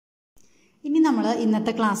ഇനി നമ്മൾ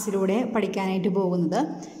ഇന്നത്തെ ക്ലാസ്സിലൂടെ പഠിക്കാനായിട്ട് പോകുന്നത്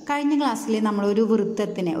കഴിഞ്ഞ ക്ലാസ്സിൽ നമ്മൾ ഒരു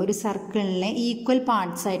വൃത്തത്തിനെ ഒരു സർക്കിളിനെ ഈക്വൽ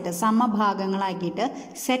പാർട്സ് ആയിട്ട് സമഭാഗങ്ങളാക്കിയിട്ട്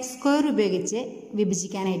സെറ്റ് സ്ക്വയർ ഉപയോഗിച്ച്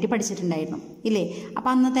വിഭജിക്കാനായിട്ട് പഠിച്ചിട്ടുണ്ടായിരുന്നു ഇല്ലേ. അപ്പോൾ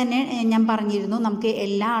അന്ന് തന്നെ ഞാൻ പറഞ്ഞിരുന്നു നമുക്ക്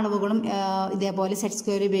എല്ലാ അളവുകളും ഇതേപോലെ സെറ്റ്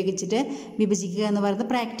സ്ക്വയർ ഉപയോഗിച്ചിട്ട് വിഭജിക്കുക എന്ന് പറയുന്നത്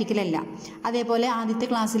പ്രാക്ടിക്കൽ അല്ല. അതേപോലെ ആദ്യത്തെ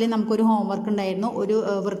ക്ലാസ്സിൽ നമുക്കൊരു ഹോംവർക്ക് ഉണ്ടായിരുന്നു, ഒരു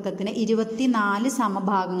വൃത്തത്തിന് 24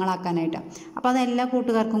 സമഭാഗങ്ങളാക്കാനായിട്ട്. അപ്പോൾ അതെല്ലാ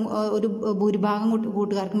കൂട്ടുകാർക്കും ഒരു ഭൂരിഭാഗം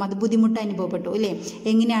കൂട്ടുകാർക്കും അത് ബുദ്ധിമുട്ട് അനുഭവപ്പെട്ടു ഇല്ലേ.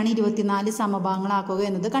 എങ്ങനെയാണ് 24 സമഭാഗങ്ങളാക്കുക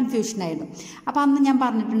എന്നത് കൺഫ്യൂഷനായിരുന്നു. അപ്പോൾ അന്ന് ഞാൻ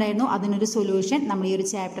പറഞ്ഞിട്ടുണ്ടായിരുന്നു അതിനൊരു സൊല്യൂഷൻ നമ്മൾ ഈ ഒരു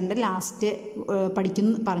ചാപ്റ്ററിൻ്റെ ലാസ്റ്റ്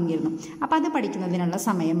പറഞ്ഞിരുന്നു. അപ്പോൾ അത് പഠിക്കുന്നതിനുള്ള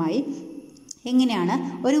സമയമായി. എങ്ങനെയാണ്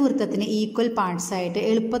ഒരു വൃത്തത്തിന് ഈക്വൽ പാർട്സ് ആയിട്ട്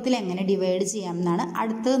എളുപ്പത്തിൽ എങ്ങനെ ഡിവൈഡ് ചെയ്യാം എന്നാണ്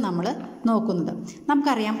അടുത്ത് നമ്മൾ നോക്കുന്നത്.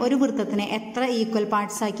 നമുക്കറിയാം ഒരു വൃത്തത്തിനെ എത്ര ഈക്വൽ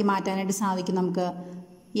പാർട്സ് ആക്കി മാറ്റാനായിട്ട് സാധിക്കും നമുക്ക്?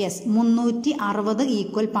 യെസ്, 360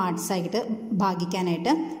 ഈക്വൽ പാർട്സ് ആയിട്ട്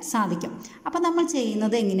ഭാഗിക്കാനായിട്ട് സാധിക്കും. അപ്പോൾ നമ്മൾ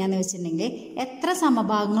ചെയ്യുന്നത് എങ്ങനെയാണെന്ന് വെച്ചിട്ടുണ്ടെങ്കിൽ എത്ര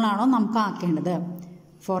സമഭാഗങ്ങളാണോ നമുക്ക് ആക്കേണ്ടത്.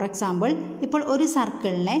 ഫോർ എക്സാമ്പിൾ, ഇപ്പോൾ ഒരു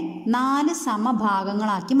സർക്കിളിനെ 4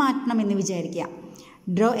 സമഭാഗങ്ങളാക്കി മാറ്റണമെന്ന് വിചാരിക്കുക.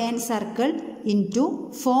 Draw an circle into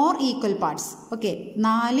 4 equal parts. Okay,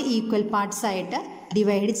 4 equal parts ആയിട്ട്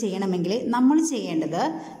ഡിവൈഡ് ചെയ്യണമെങ്കിൽ നമ്മൾ ചെയ്യേണ്ടത്,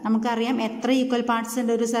 നമുക്കറിയാം എത്ര ഈക്വൽ പാർട്സ്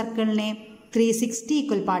ഉണ്ട് ഒരു സർക്കിളിനെ? 360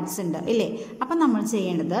 ഈക്വൽ പാർട്സ് ഉണ്ട് ഇല്ലേ. അപ്പം നമ്മൾ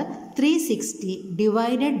ചെയ്യേണ്ടത് 360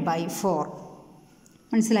 ഡിവൈഡഡ് ബൈ 4.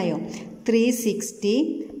 മനസ്സിലായോ? 360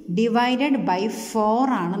 ഡിവൈഡഡ് ബൈ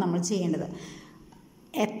 4 ആണ് നമ്മൾ ചെയ്യേണ്ടത്.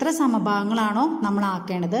 എത്ര സമഭാഗങ്ങളാണോ നമ്മൾ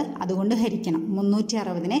ആക്കേണ്ടത് അതുകൊണ്ട് ഹരിക്കണം.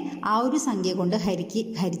 360നെ ആ ഒരു സംഖ്യ കൊണ്ട്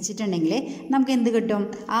ഹരിച്ചിട്ടുണ്ടെങ്കിൽ നമുക്ക് എന്ത് കിട്ടും?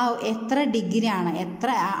 ആ എത്ര ഡിഗ്രിയാണ്, എത്ര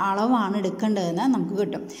അളവാണ് എടുക്കേണ്ടതെന്ന് നമുക്ക്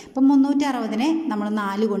കിട്ടും. ഇപ്പം 360നെ നമ്മൾ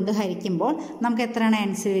 4 കൊണ്ട് ഹരിക്കുമ്പോൾ നമുക്ക് എത്രയാണ്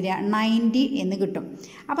ആൻസർ വരിക? 90 എന്ന് കിട്ടും.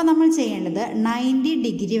 അപ്പോൾ നമ്മൾ ചെയ്യേണ്ടത് 90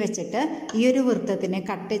 ഡിഗ്രി വെച്ചിട്ട് ഈ ഒരു വൃത്തത്തിനെ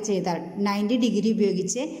കട്ട് ചെയ്താൽ 90 ഡിഗ്രി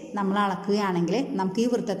ഉപയോഗിച്ച് നമ്മൾ അളക്കുകയാണെങ്കിൽ നമുക്ക് ഈ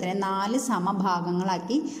വൃത്തത്തിനെ 4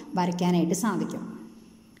 സമഭാഗങ്ങളാക്കി വരയ്ക്കാനായിട്ട് സാധിക്കും.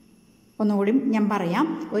 ഒന്നുകൂടി ഞാൻ പറയാം,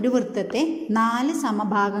 ഒരു വൃത്തത്തെ 4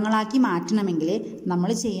 സമഭാഗങ്ങളാക്കി മാറ്റണമെങ്കിൽ നമ്മൾ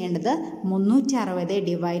ചെയ്യേണ്ടത് 360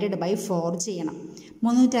 ഡിവൈഡഡ് ബൈ 4 ചെയ്യണം.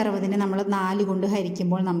 360നെ നമ്മൾ 4 കൊണ്ട്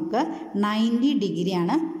ഹരിക്കുമ്പോൾ നമുക്ക് 90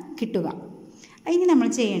 ഡിഗ്രിയാണ് കിട്ടുക. ഇനി നമ്മൾ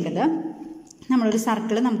ചെയ്യേണ്ടത്, നമ്മളൊരു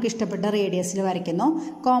സർക്കിൾ നമുക്ക് ഇഷ്ടപ്പെട്ട റേഡിയസിൽ വരയ്ക്കുന്നു.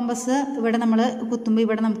 കോമ്പസ് ഇവിടെ നമ്മൾ കുത്തുമ്പോൾ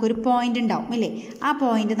ഇവിടെ നമുക്കൊരു പോയിന്റ് ഉണ്ടാവും ഇല്ലേ. ആ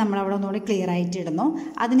പോയിന്റ് നമ്മൾ അവിടെ ഒന്നുകൂടി ക്ലിയർ ആയിട്ട് ഇടുന്നു.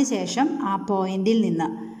 അതിനുശേഷം ആ പോയിന്റിൽ നിന്ന്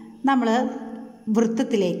നമ്മൾ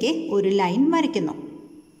വൃത്തത്തിലേക്ക് ഒരു ലൈൻ വരയ്ക്കുന്നു.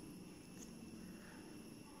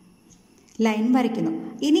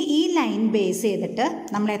 ഇനി ഈ ലൈൻ ബേസ് ചെയ്തിട്ട്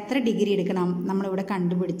നമ്മൾ എത്ര ഡിഗ്രി എടുക്കണം? നമ്മളിവിടെ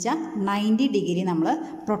കണ്ടുപിടിച്ച 90 ഡിഗ്രി നമ്മൾ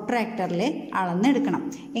പ്രൊട്രാക്ടറിൽ അളന്നെടുക്കണം.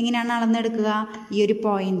 എങ്ങനെയാണ് അളന്നെടുക്കുക? ഈ ഒരു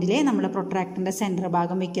പോയിന്റിൽ നമ്മൾ പ്രൊട്രാക്ടറിൻ്റെ സെൻറ്റർ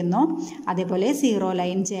ഭാഗം വയ്ക്കുന്നു. അതേപോലെ 0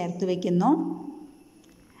 ലൈൻ ചേർത്ത് വയ്ക്കുന്നു.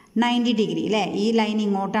 90 ഡിഗ്രി അല്ലേ, ഈ ലൈൻ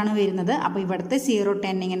ഇങ്ങോട്ടാണ് വരുന്നത്. അപ്പോൾ ഇവിടുത്തെ 0,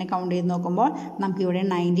 10 ഇങ്ങനെ കൗണ്ട് ചെയ്ത് നോക്കുമ്പോൾ നമുക്കിവിടെ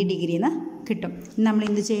 90 ഡിഗ്രിന്ന് കിട്ടും. നമ്മൾ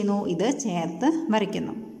എന്ത് ചെയ്യുന്നു? ഇത് ചേർത്ത്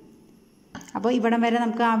വരയ്ക്കുന്നു. അപ്പോൾ ഇവിടം വരെ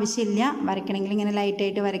നമുക്ക് ആവശ്യമില്ല, വരയ്ക്കണമെങ്കിൽ ഇങ്ങനെ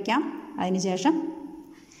ലൈറ്റായിട്ട് വരയ്ക്കാം. അതിനുശേഷം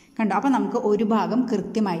കണ്ടോ, അപ്പോൾ നമുക്ക് ഒരു ഭാഗം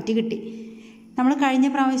കൃത്യമായിട്ട് കിട്ടി. നമ്മൾ കഴിഞ്ഞ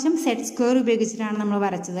പ്രാവശ്യം സെറ്റ് സ്ക്വയർ ഉപയോഗിച്ചിട്ടാണ് നമ്മൾ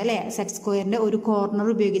വരച്ചത് അല്ലേ. സെറ്റ് സ്ക്വയറിൻ്റെ ഒരു കോർണർ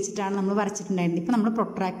ഉപയോഗിച്ചിട്ടാണ് നമ്മൾ വരച്ചിട്ടുണ്ടായിരുന്നത്. ഇപ്പോൾ നമ്മൾ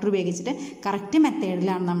പ്രൊട്രാക്ടർ ഉപയോഗിച്ചിട്ട് കറക്റ്റ്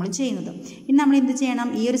മെത്തേഡിലാണ് നമ്മൾ ചെയ്യുന്നത്. ഇനി നമ്മൾ എന്ത് ചെയ്യണം?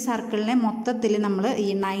 ഈ ഒരു സർക്കിളിനെ മൊത്തത്തിൽ നമ്മൾ ഈ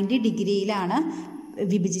 90 ഡിഗ്രിയിലാണ്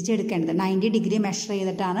വിഭജിച്ചെടുക്കേണ്ടത്. 90 ഡിഗ്രി മെഷർ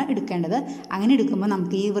ചെയ്തിട്ടാണ് എടുക്കേണ്ടത്. അങ്ങനെ എടുക്കുമ്പോൾ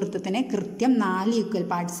നമുക്ക് ഈ വൃത്തത്തിന് കൃത്യം 4 ഈക്വൽ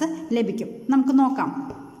പാർട്സ് ലഭിക്കും. നമുക്ക് നോക്കാം.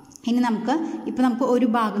 ഇനി നമുക്ക് ഒരു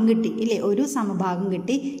ഭാഗം കിട്ടി ഇല്ലേ, ഒരു സമഭാഗം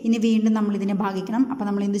കിട്ടി. ഇനി വീണ്ടും നമ്മൾ ഇതിനെ ഭാഗിക്കണം. അപ്പോൾ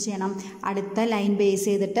നമ്മൾ എന്ത് ചെയ്യണം? അടുത്ത ലൈൻ ബേസ്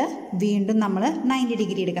ചെയ്തിട്ട് വീണ്ടും നമ്മൾ 90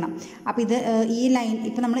 ഡിഗ്രി എടുക്കണം. അപ്പോൾ ഈ ലൈൻ,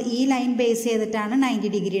 ഇപ്പോൾ നമ്മൾ ഈ ലൈൻ ബേസ് ചെയ്തിട്ടാണ്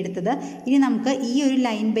 90 ഡിഗ്രി എടുത്തത്. ഇനി നമുക്ക് ഈ ഒരു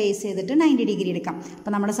ലൈൻ ബേസ് ചെയ്തിട്ട് 90 ഡിഗ്രി എടുക്കാം.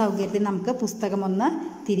 അപ്പോൾ നമ്മുടെ സൗകര്യത്തിൽ നമുക്ക് പുസ്തകം ഒന്ന്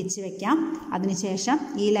തിരിച്ച് വയ്ക്കാം. അതിനുശേഷം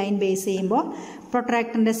ഈ ലൈൻ ബേസ് ചെയ്യുമ്പോൾ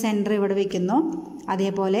പ്രൊട്രാക്ടറിൻ്റെ സെൻറ്റർ ഇവിടെ വയ്ക്കുന്നു.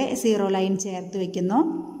 അതേപോലെ 0 ലൈൻ ചേർത്ത് വയ്ക്കുന്നു,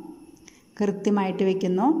 കൃത്യമായിട്ട്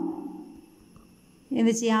വയ്ക്കുന്നു.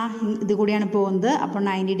 എന്ത് ചെയ്യാം? ഇത് കൂടിയാണ് പോകുന്നത്. അപ്പോൾ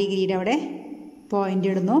 90 ഡിഗ്രിയുടെ അവിടെ പോയിന്റ്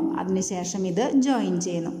ഇടുന്നു. അതിനുശേഷം ഇത് ജോയിൻ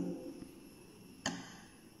ചെയ്യുന്നു,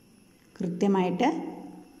 കൃത്യമായിട്ട്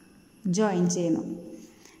ജോയിൻ ചെയ്യുന്നു.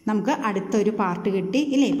 നമുക്ക് അടുത്തൊരു പാർട്ട് കിട്ടി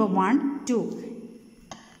ഇല്ലേ. ഇപ്പോൾ 1, 2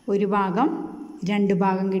 ഒരു ഭാഗം, 2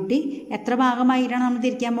 ഭാഗം കിട്ടി. എത്ര ഭാഗമായിട്ടാണ് നമ്മൾ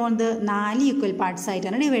തിരിക്കാൻ പോകുന്നത്? 4 ഈക്വൽ പാർട്സ്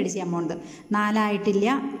ആയിട്ടാണ് ഡിവൈഡ് ചെയ്യാൻ പോകുന്നത്. 4 ആയിട്ടില്ല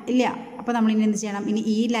ഇല്ല. അപ്പോൾ നമ്മൾ ഇനി എന്ത് ചെയ്യണം? ഇനി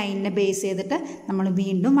ഈ ലൈനിനെ ബേസ് ചെയ്തിട്ട് നമ്മൾ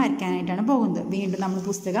വീണ്ടും വരയ്ക്കാനായിട്ടാണ് പോകുന്നത്. വീണ്ടും നമ്മൾ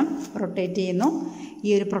പുസ്തകം റൊട്ടേറ്റ് ചെയ്യുന്നു. ഈ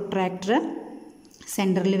ഒരു പ്രൊട്രാക്ടർ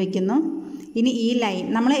സെൻറ്ററിൽ വെക്കുന്നു. ഇനി ഈ ലൈൻ,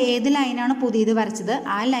 നമ്മൾ ഏത് ലൈനാണ് പുതിയത് വരച്ചത്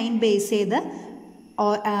ആ ലൈൻ ബേസ് ചെയ്ത്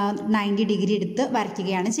 90 ഡിഗ്രി എടുത്ത്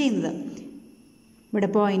വരയ്ക്കുകയാണ് ചെയ്യുന്നത്. ഇവിടെ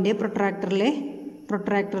പോയിന്റ് പ്രൊട്രാക്ടറിൽ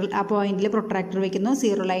പ്രൊട്രാക്ടർ ആ പോയിന്റിൽ പ്രൊട്രാക്ടർ വയ്ക്കുന്നു,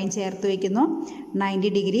 സീറോ ലൈൻ ചേർത്ത് വയ്ക്കുന്നു,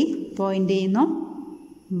 90 ഡിഗ്രി പോയിന്റ് ചെയ്യുന്നു,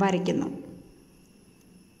 വരയ്ക്കുന്നു.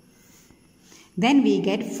 Then we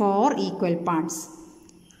get 4 equal parts,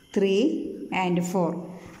 3 and 4.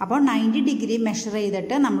 അപ്പോൾ 90 ഡിഗ്രി മെഷർ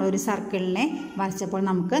ചെയ്തിട്ട് നമ്മളൊരു സർക്കിളിനെ വരച്ചപ്പോൾ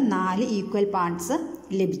നമുക്ക് 4 ഈക്വൽ പാർട്സ്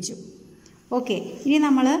ലഭിച്ചു. ഓക്കെ,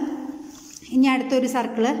 ഇനി അടുത്തൊരു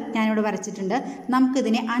സർക്കിള് ഞാനിവിടെ വരച്ചിട്ടുണ്ട്.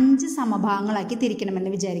 നമുക്കിതിനെ 5 സമഭാഗങ്ങളാക്കി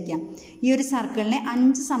തിരിക്കണമെന്ന് വിചാരിക്കാം. ഈ ഒരു സർക്കിളിനെ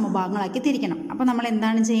 5 സമഭാഗങ്ങളാക്കി തിരിക്കണം. അപ്പോൾ നമ്മൾ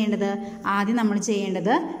എന്താണ് ചെയ്യേണ്ടത്? ആദ്യം നമ്മൾ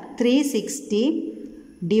ചെയ്യേണ്ടത് 360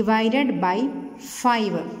 ഡിവൈഡഡ് ബൈ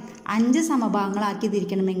 5. 5 സമഭാഗങ്ങളാക്കി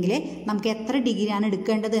തിരിക്കണമെങ്കിൽ നമുക്ക് എത്ര ഡിഗ്രിയാണ്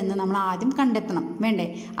എടുക്കേണ്ടത് എന്ന് നമ്മൾ ആദ്യം കണ്ടെത്തണം, വേണ്ടേ?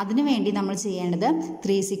 അതിനു വേണ്ടി നമ്മൾ ചെയ്യേണ്ടത്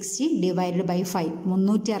 360 ഡിവൈഡഡ് ബൈ 5,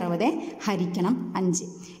 360 ഹരിക്കണം 5.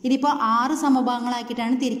 ഇതിപ്പോൾ 6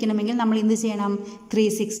 സമഭാഗങ്ങളാക്കിയിട്ടാണ് തിരിക്കണമെങ്കിൽ നമ്മൾ എന്ത് ചെയ്യണം?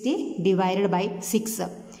 360 ഡിവൈഡഡ് ബൈ 6.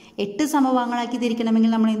 8 സമഭാഗങ്ങളാക്കി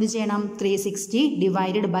തിരിക്കണമെങ്കിൽ നമ്മൾ എന്ത് ചെയ്യണം? 360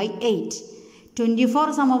 ഡിവൈഡഡ് ബൈ 8.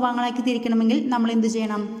 24 സമഭാഗങ്ങളാക്കി തിരിക്കണമെങ്കിൽ നമ്മൾ എന്ത്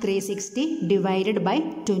ചെയ്യണം? 360 ഡിവൈഡഡ് ബൈ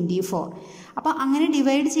 24. അപ്പോൾ അങ്ങനെ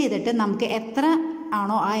ഡിവൈഡ് ചെയ്തിട്ട് നമുക്ക് എത്ര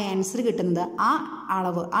ആണോ ആ ആൻസർ കിട്ടുന്നത്, ആ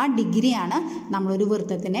അളവ്, ആ ഡിഗ്രിയാണ് നമ്മളൊരു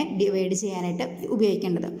വൃത്തത്തിനെ ഡിവൈഡ് ചെയ്യാനായിട്ട്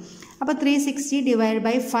ഉപയോഗിക്കേണ്ടത്. അപ്പോൾ 360 ഡിവൈഡ്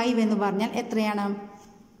ബൈ 5 എന്ന് പറഞ്ഞാൽ എത്രയാണ്?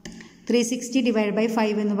 360 ഡിവൈഡ് ബൈ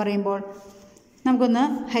 5 എന്ന് പറയുമ്പോൾ നമുക്കൊന്ന്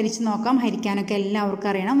ഹരിച്ച് നോക്കാം. ഹരിക്കാനൊക്കെ എല്ലാവർക്കും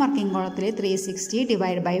അറിയണം. വർക്കിംഗ് കോളത്തിൽ 360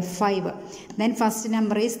 divide by 5. Then first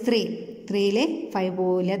number is 3. 3ൽ 5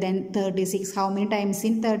 പോവില്ല. Then 36. How many times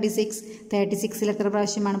in 36? 36ൽ എത്ര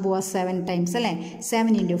പ്രാവശ്യമാണ് പോവുക? 7 ടൈംസ് അല്ലേ?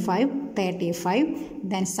 7 × 5 35.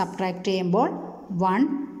 ദെൻ സബ്ട്രാക്ട് ചെയ്യുമ്പോൾ 1,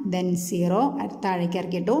 ദെൻ 0 താഴേക്ക്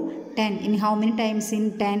ഇറക്കിയിട്ടു. 10 in how many times in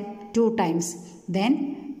 10? 2 times. Then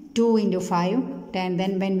 2 × 5 10.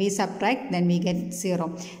 Then when we subtract, then we get 0.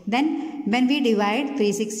 Then when we divide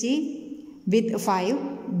 360 with 5,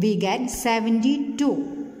 we get 72.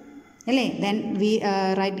 അല്ലേ? Then we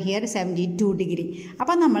write here 72 degree.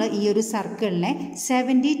 അപ്പോൾ നമ്മൾ ഈ ഒരു സർക്കിളിനെ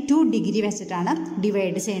 72 ഡിഗ്രി വെച്ചിട്ടാണ്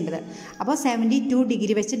divide ചെയ്യേണ്ടത്. അപ്പോൾ 72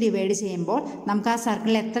 ഡിഗ്രി വെച്ച് ഡിവൈഡ് ചെയ്യുമ്പോൾ നമുക്ക് ആ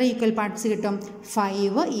സർക്കിളിൽ എത്ര ഈക്വൽ പാർട്സ് കിട്ടും?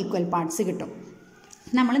 5 ഈക്വൽ പാർട്സ് കിട്ടും.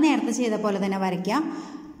 നമ്മൾ നേരത്തെ ചെയ്ത പോലെ തന്നെ വരയ്ക്കാം.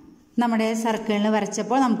 നമ്മുടെ സർക്കിളിൽ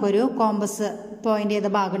വരച്ചപ്പോൾ നമുക്കൊരു കോമ്പസ് പോയിന്റ് ചെയ്ത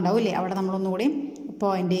ഭാഗം ഉണ്ടാവില്ലേ, അവിടെ നമ്മളൊന്നുകൂടി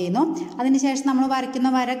പോയിന്റ് ചെയ്യുന്നു. അതിനുശേഷം നമ്മൾ വരയ്ക്കുന്ന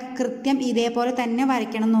വര കൃത്യം ഇതേപോലെ തന്നെ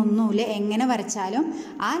വരയ്ക്കണം എന്നൊന്നുമില്ല. എങ്ങനെ വരച്ചാലും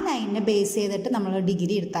ആ ലൈനിനെ ബേസ് ചെയ്തിട്ട് നമ്മൾ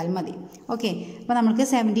ഡിഗ്രി എടുത്താൽ മതി. ഓക്കെ, അപ്പോൾ നമുക്ക്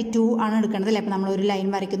 72 ആണ് എടുക്കേണ്ടത് അല്ലേ? അപ്പോൾ നമ്മളൊരു ലൈൻ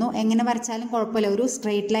വരയ്ക്കുന്നു. എങ്ങനെ വരച്ചാലും കുഴപ്പമില്ല, ഒരു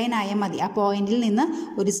സ്ട്രെയിറ്റ് ലൈൻ ആയാൽ മതി. ആ പോയിന്റിൽ നിന്ന്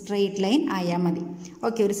ഒരു സ്ട്രെയിറ്റ് ലൈൻ ആയാൽ മതി.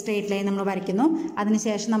 ഓക്കെ, ഒരു സ്ട്രെയിറ്റ് ലൈൻ നമ്മൾ വരയ്ക്കുന്നു.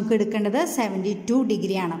 അതിനുശേഷം നമുക്ക് എടുക്കേണ്ടത് 72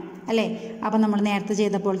 ഡിഗ്രിയാണ് അല്ലേ? അപ്പോൾ നമ്മൾ നേരത്തെ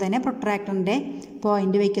ചെയ്തപ്പോൾ തന്നെ പ്രൊട്രാക്ടറിൻ്റെ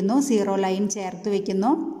പോയിന്റ് വയ്ക്കുന്നു, 0 ലൈൻ ചേർത്ത്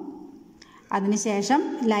വയ്ക്കുന്നു. അതിനുശേഷം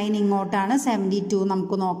ലൈൻ ഇങ്ങോട്ടാണ്. 72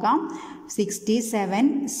 നമുക്ക് നോക്കാം. 67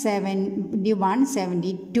 71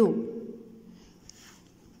 72.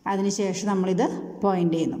 അതിനുശേഷം നമ്മളിത്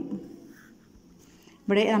പോയിന്റ് ചെയ്യുന്നു.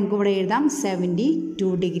 നമുക്കിവിടെ എഴുതാം 72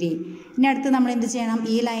 ഡിഗ്രി. ഇനി അടുത്ത് നമ്മൾ എന്ത് ചെയ്യണം?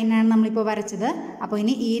 ഈ ലൈനാണ് നമ്മളിപ്പോൾ വരച്ചത്. അപ്പോൾ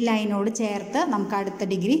ഇനി ഈ ലൈനോട് ചേർത്ത് നമുക്ക് അടുത്ത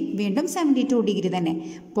ഡിഗ്രി വീണ്ടും 72 ഡിഗ്രി തന്നെ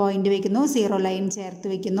പോയിന്റ് വയ്ക്കുന്നു. 0 ലൈൻ ചേർത്ത്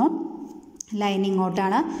വയ്ക്കുന്നു. ലൈൻ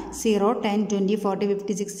ഇങ്ങോട്ടാണ്. 0 10 20 40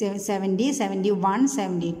 50 60 70 71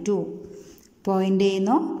 72 പോയിന്റ്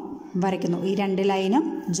ചെയ്യുന്നു, വരയ്ക്കുന്നു. ഈ 2 ലൈനും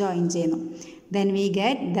ജോയിൻ ചെയ്യുന്നു. Then we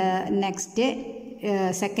get the next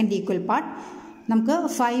second equal part. നമുക്ക്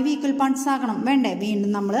 5 ഈക്വൽ പാർട്സ് ആക്കണം, വേണ്ടേ?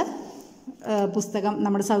 വീണ്ടും നമ്മൾ പുസ്തകം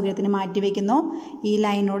നമ്മുടെ സൗകര്യത്തിന് മാറ്റി വയ്ക്കുന്നു. ഈ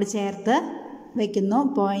ലൈനോട് ചേർത്ത് വയ്ക്കുന്നു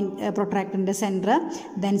പോയിന്റ് പ്രൊട്രാക്ടറിൻ്റെ സെൻറ്റർ.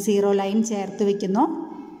 ദെൻ 0 ലൈൻ ചേർത്ത് വയ്ക്കുന്നു.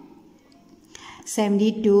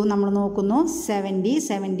 72 നമ്മൾ നോക്കുന്നു. 70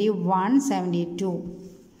 71 72.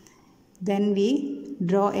 Then we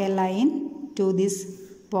draw a line to this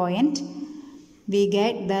point. We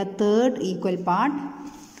get the third equal part.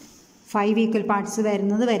 5 equal parts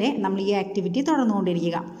വരുന്നത് വരെ നമ്മൾ ഈ ആക്ടിവിറ്റി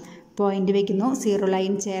തുടർന്നുകൊണ്ടിരിക്കുക. പോയിന്റ് വയ്ക്കുന്നു, 0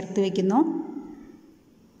 ലൈൻ ചേർത്ത് വയ്ക്കുന്നു.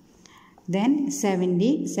 Then 70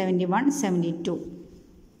 71 72.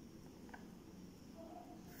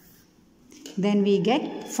 Then we get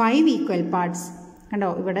 5 equal parts. കണ്ടോ,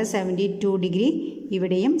 ഇവിടെ 72 ഡിഗ്രി,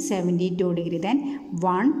 ഇവിടെയും 72 degree. Then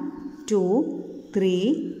 1 2 3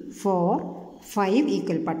 4 5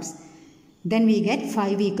 equal parts. Then we get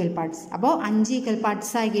 5 equal parts. അപ്പോൾ 5 ഈക്വൽ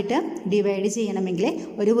പാർട്സ് ആക്കിയിട്ട് ഡിവൈഡ് ചെയ്യണമെങ്കിൽ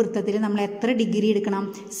ഒരു വൃത്തത്തിൽ നമ്മൾ എത്ര ഡിഗ്രി എടുക്കണം?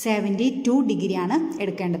 72 ഡിഗ്രിയാണ്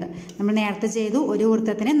എടുക്കേണ്ടത്. നമ്മൾ നേരത്തെ ചെയ്തു, ഒരു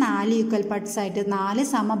വൃത്തത്തിന് 4 ഈക്വൽ പാർട്സ് ആയിട്ട് 4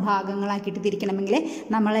 സമഭാഗങ്ങളാക്കിയിട്ട് തിരിക്കണമെങ്കിൽ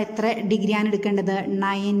നമ്മൾ എത്ര ഡിഗ്രിയാണ് എടുക്കേണ്ടത്?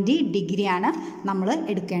 90 ഡിഗ്രിയാണ് നമ്മൾ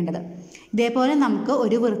എടുക്കേണ്ടത്. ഇതേപോലെ നമുക്ക്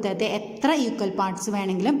ഒരു വൃത്തത്തെ എത്ര ഈക്വൽ പാർട്സ്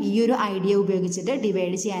വേണമെങ്കിലും ഈ ഒരു ഐഡിയ ഉപയോഗിച്ചിട്ട്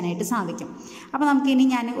ഡിവൈഡ് ചെയ്യാനായിട്ട് സാധിക്കും. അപ്പോൾ നമുക്കിനി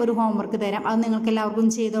ഞാൻ ഒരു ഹോംവർക്ക് തരാം, അത് നിങ്ങൾക്ക് എല്ലാവർക്കും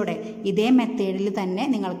ചെയ്തോടെ. ഇതേ മെത്തേഡിൽ തന്നെ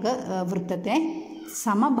നിങ്ങൾക്ക് വൃത്തത്തെ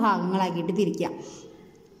സമഭാഗങ്ങളാക്കിയിട്ട് തിരിക്കുക.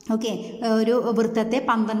 ഓക്കെ, ഒരു വൃത്തത്തെ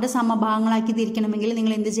 12 സമഭാഗങ്ങളാക്കി തിരിക്കണമെങ്കിൽ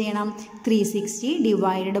നിങ്ങൾ എന്ത് ചെയ്യണം? 360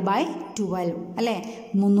 ഡിവൈഡഡ് ബൈ 12 അല്ലേ,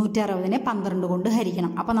 360നെ 12 കൊണ്ട്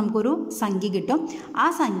ഹരിക്കണം. അപ്പോൾ നമുക്കൊരു സംഖ്യ കിട്ടും. ആ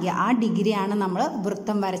സംഖ്യ, ആ ഡിഗ്രിയാണ് നമ്മൾ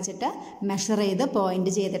വൃത്തം വരച്ചിട്ട് മെഷർ ചെയ്ത്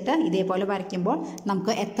പോയിന്റ് ചെയ്തിട്ട് ഇതേപോലെ വരയ്ക്കുമ്പോൾ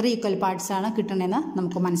നമുക്ക് എത്ര ഈക്വൽ പാർട്സ് ആണ് കിട്ടണമെന്ന്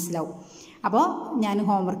നമുക്ക് മനസ്സിലാവും. അപ്പോൾ ഞാൻ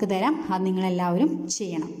ഹോംവർക്ക് തരാം, അത് നിങ്ങളെല്ലാവരും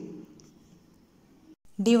ചെയ്യണം.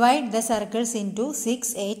 Divide the circles into 6,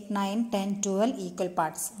 8, 9, 10, 12 equal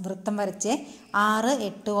parts. വൃത്തം വരച്ച് 6,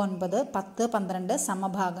 8, 9, 10, 12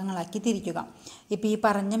 സമഭാഗങ്ങളാക്കി തിരിക്കുക. ഇപ്പോൾ ഈ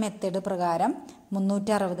പറഞ്ഞ മെത്തേഡ് പ്രകാരം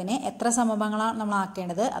 360നെ എത്ര സമഭാഗങ്ങളാണ് നമ്മൾ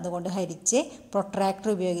ആക്കേണ്ടത്, അതുകൊണ്ട് ഹരിച്ച്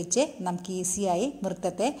പ്രൊട്രാക്ടർ ഉപയോഗിച്ച് നമുക്ക് ഈസിയായി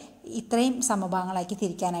വൃത്തത്തെ ഇത്രയും സമഭാഗങ്ങളാക്കി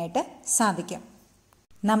തിരിക്കാനായിട്ട് സാധിക്കും.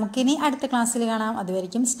 നമുക്കിനി അടുത്ത ക്ലാസ്സിൽ കാണാം.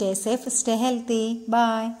 അതുവരെയും stay safe, stay healthy,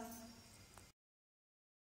 by.